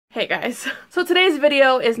Hey guys, so today's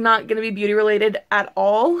video is not going to be beauty related at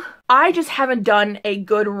all. I just haven't done a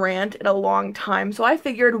good rant in a long time, so I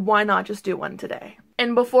figured why not just do one today.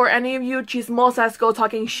 And before any of you chismosas go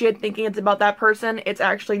talking shit thinking it's about that person, it's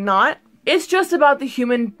actually not. It's just about the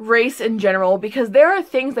human race in general, because there are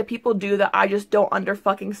things that people do that I just don't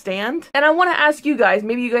stand. And I want to ask you guys,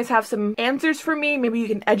 maybe you guys have some answers for me, maybe you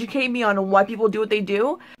can educate me on why people do what they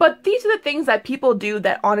do, but these are the things that people do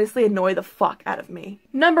that honestly annoy the fuck out of me.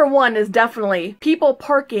 Number one is definitely people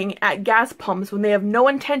parking at gas pumps when they have no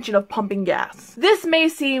intention of pumping gas. This may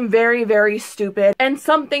seem very, very stupid and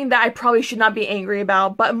something that I probably should not be angry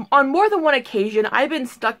about, but on more than one occasion, I've been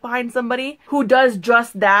stuck behind somebody who does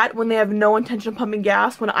just that when they have no intention of pumping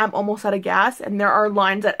gas when I'm almost out of gas and there are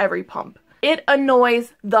lines at every pump. It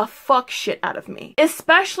annoys the fuck shit out of me.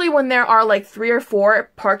 Especially when there are like 3 or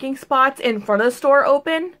 4 parking spots in front of the store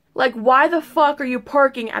open. Like, why the fuck are you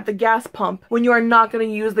parking at the gas pump when you are not going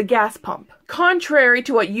to use the gas pump? Contrary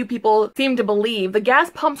to what you people seem to believe, the gas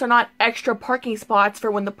pumps are not extra parking spots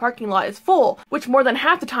for when the parking lot is full, which more than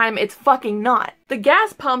half the time it's fucking not. The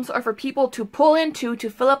gas pumps are for people to pull into to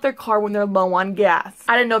fill up their car when they're low on gas.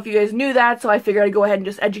 I didn't know if you guys knew that, so I figured I'd go ahead and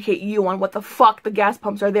just educate you on what the fuck the gas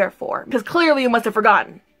pumps are there for, because clearly you must have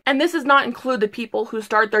forgotten. And this does not include the people who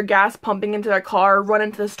start their gas pumping into their car, run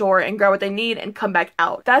into the store, and grab what they need and come back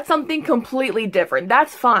out. That's something completely different.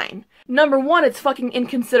 That's fine. Number one, it's fucking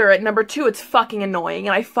inconsiderate. Number two, it's fucking annoying,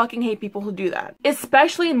 and I fucking hate people who do that.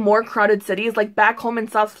 Especially in more crowded cities, like back home in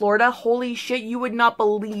South Florida, holy shit, you would not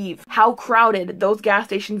believe how crowded those gas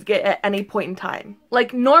stations get at any point in time.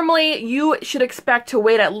 Like, normally, you should expect to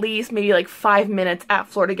wait at least maybe like 5 minutes at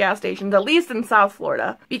Florida gas stations, at least in South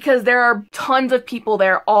Florida, because there are tons of people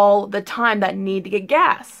there all the time that need to get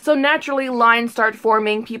gas. So naturally, lines start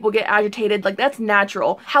forming, people get agitated, like that's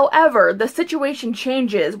natural. However, the situation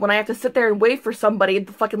changes when I have to sit there and wait for somebody,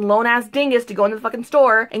 the fucking lone-ass dingus, to go into the fucking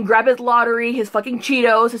store and grab his lottery, his fucking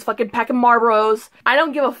Cheetos, his fucking pack of Marlboros. I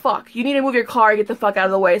don't give a fuck. You need to move your car and get the fuck out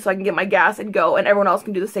of the way so I can get my gas and go, and everyone else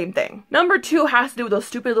can do the same thing. Number two has to do with those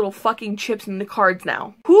stupid little fucking chips in the cards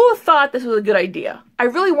now. Who thought this was a good idea? I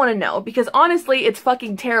really want to know, because honestly, it's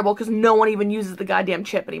fucking terrible because no one even uses the goddamn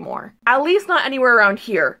chip anymore. At least not anywhere around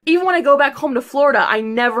here. Even when I go back home to Florida, I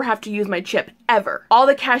never have to use my chip, ever. All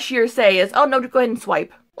the cashiers say is, oh no, just go ahead and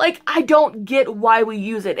swipe. Like, I don't get why we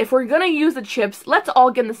use it. If we're gonna use the chips, let's all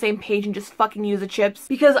get on the same page and just fucking use the chips.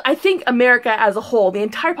 Because I think America as a whole, the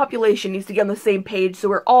entire population needs to get on the same page so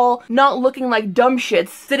we're all not looking like dumb shits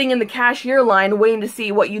sitting in the cashier line waiting to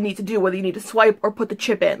see what you need to do, whether you need to swipe or put the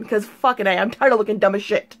chip in. Because fucking A, I'm tired of looking dumb as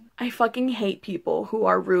shit. I fucking hate people who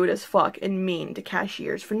are rude as fuck and mean to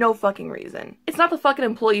cashiers for no fucking reason. It's not the fucking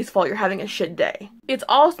employee's fault you're having a shit day. It's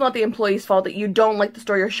also not the employee's fault that you don't like the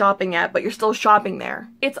store you're shopping at, but you're still shopping there.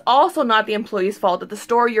 It's also not the employee's fault that the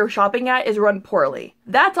store you're shopping at is run poorly.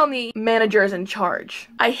 That's on the managers in charge.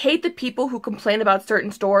 I hate the people who complain about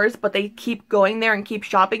certain stores, but they keep going there and keep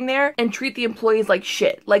shopping there and treat the employees like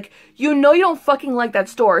shit. Like, you know you don't fucking like that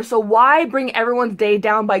store, so why bring everyone's day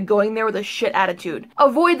down by going there with a shit attitude?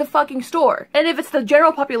 Avoid the fucking store. And if it's the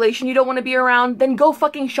general population you don't want to be around, then go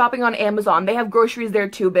fucking shopping on Amazon. They have groceries there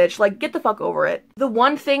too, bitch. Like, get the fuck over it. The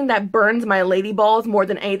one thing that burns my lady balls more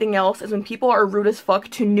than anything else is when people are rude as fuck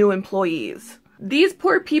to new employees. These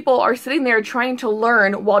poor people are sitting there trying to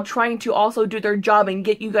learn while trying to also do their job and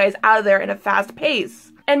get you guys out of there in a fast pace.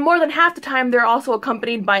 And more than half the time, they're also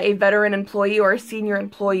accompanied by a veteran employee or a senior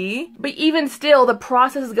employee. But even still, the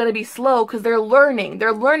process is going to be slow because they're learning.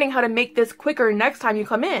 They're learning how to make this quicker next time you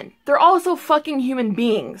come in. They're also fucking human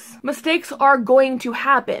beings. Mistakes are going to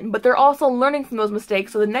happen, but they're also learning from those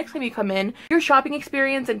mistakes, so the next time you come in, your shopping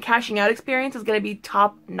experience and cashing out experience is going to be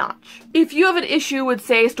top notch. If you have an issue with,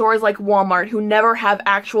 say, stores like Walmart who never have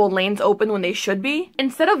actual lanes open when they should be,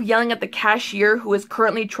 instead of yelling at the cashier who is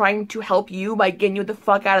currently trying to help you by getting you the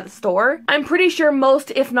fuck out of the store, I'm pretty sure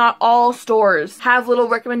most, if not all, stores have little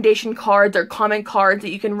recommendation cards or comment cards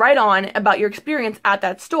that you can write on about your experience at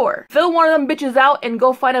that store. Fill one of them bitches out and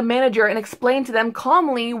go find a manager and explain to them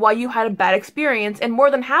calmly why you had a bad experience, and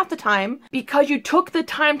more than half the time, because you took the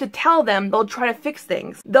time to tell them, they'll try to fix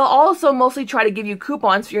things. They'll also mostly try to give you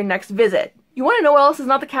coupons for your next visit. You want to know what else is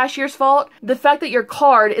not the cashier's fault? The fact that your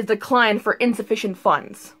card is declined for insufficient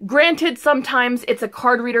funds. Granted, sometimes it's a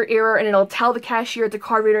card reader error and it'll tell the cashier it's a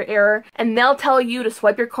card reader error, and they'll tell you to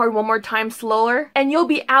swipe your card one more time slower, and you'll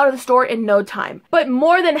be out of the store in no time. But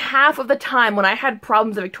more than half of the time when I had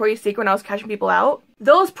problems at Victoria's Secret when I was cashing people out,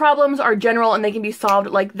 Those problems are general and they can be solved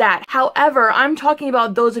like that. However, I'm talking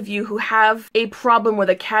about those of you who have a problem with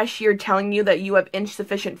a cashier telling you that you have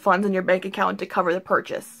insufficient funds in your bank account to cover the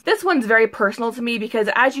purchase. This one's very personal to me because,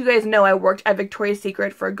 as you guys know, I worked at Victoria's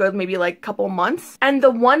Secret for a good maybe like couple months, and the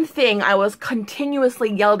one thing I was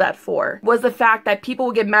continuously yelled at for was the fact that people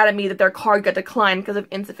would get mad at me that their card got declined because of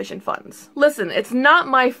insufficient funds. Listen, it's not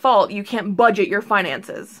my fault you can't budget your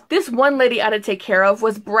finances. This one lady I had to take care of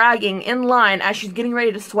was bragging in line as she's getting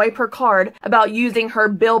ready to swipe her card about using her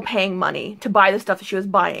bill paying money to buy the stuff that she was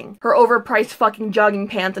buying. Her overpriced fucking jogging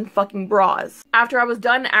pants and fucking bras. After I was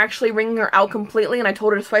done actually ringing her out completely and I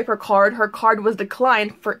told her to swipe her card was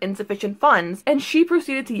declined for insufficient funds, and she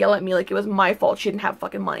proceeded to yell at me like it was my fault she didn't have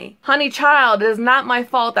fucking money. Honey child, it is not my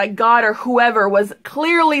fault that God or whoever was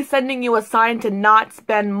clearly sending you a sign to not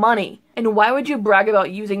spend money. And why would you brag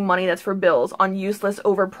about using money that's for bills on useless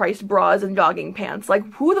overpriced bras and jogging pants? Like,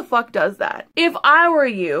 who the fuck does that? If I were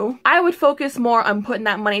you, I would focus more on putting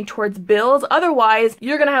that money towards bills. Otherwise,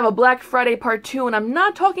 you're gonna have a Black Friday part 2, and I'm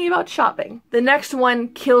not talking about shopping. The next one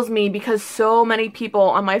kills me because so many people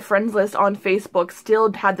on my friends list on Facebook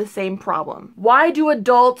still had the same problem. Why do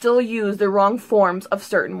adults still use the wrong forms of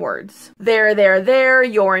certain words? There,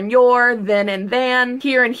 your and your, then and than,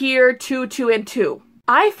 here and here, two and two.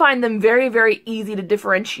 I find them very, very easy to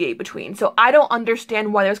differentiate between, so I don't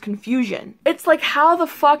understand why there's confusion. It's like, how the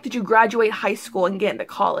fuck did you graduate high school and get into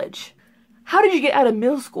college? How did you get out of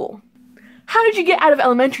middle school? How did you get out of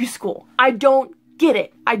elementary school? I don't get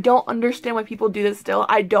it. I don't understand why people do this still.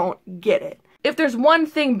 I don't get it. If there's one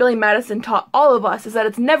thing Billy Madison taught all of us, is that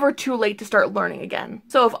it's never too late to start learning again.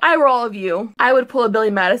 So if I were all of you, I would pull a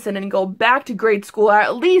Billy Madison and go back to grade school, or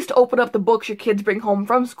at least open up the books your kids bring home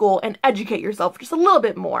from school and educate yourself just a little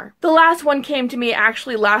bit more. The last one came to me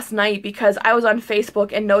actually last night because I was on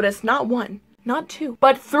Facebook and noticed not one, not two,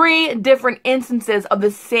 but 3 different instances of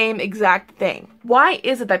the same exact thing. Why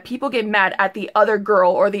is it that people get mad at the other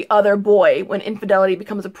girl or the other boy when infidelity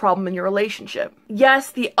becomes a problem in your relationship?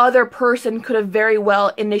 Yes, the other person could have very well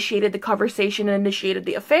initiated the conversation and initiated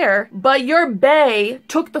the affair, but your bae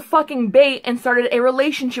took the fucking bait and started a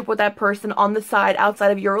relationship with that person on the side outside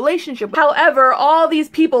of your relationship. However, all these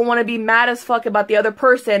people want to be mad as fuck about the other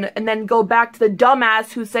person and then go back to the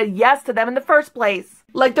dumbass who said yes to them in the first place.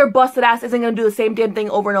 Like their busted ass isn't gonna do the same damn thing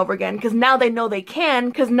over and over again, because now they know they can,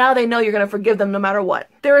 because now they know you're gonna forgive them no matter what.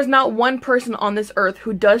 There is not one person on this earth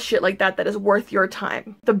who does shit like that that is worth your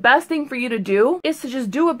time. The best thing for you to do is to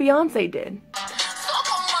just do what Beyonce did.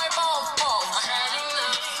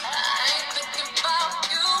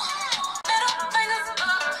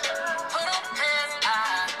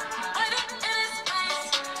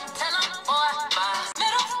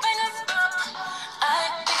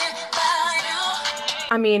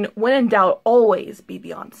 I mean, when in doubt, always be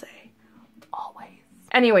Beyonce. Always.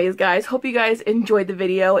 Anyways, guys, hope you guys enjoyed the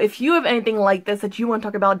video. If you have anything like this that you want to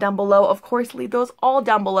talk about down below, of course, leave those all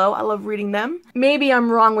down below. I love reading them. Maybe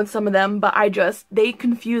I'm wrong with some of them, but they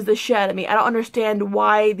confuse the shit out of me. I don't understand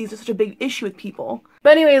why these are such a big issue with people.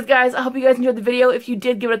 But anyways, guys, I hope you guys enjoyed the video. If you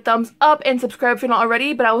did, give it a thumbs up and subscribe if you're not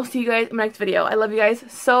already, but I will see you guys in my next video. I love you guys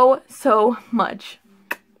so, so much.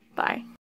 Bye.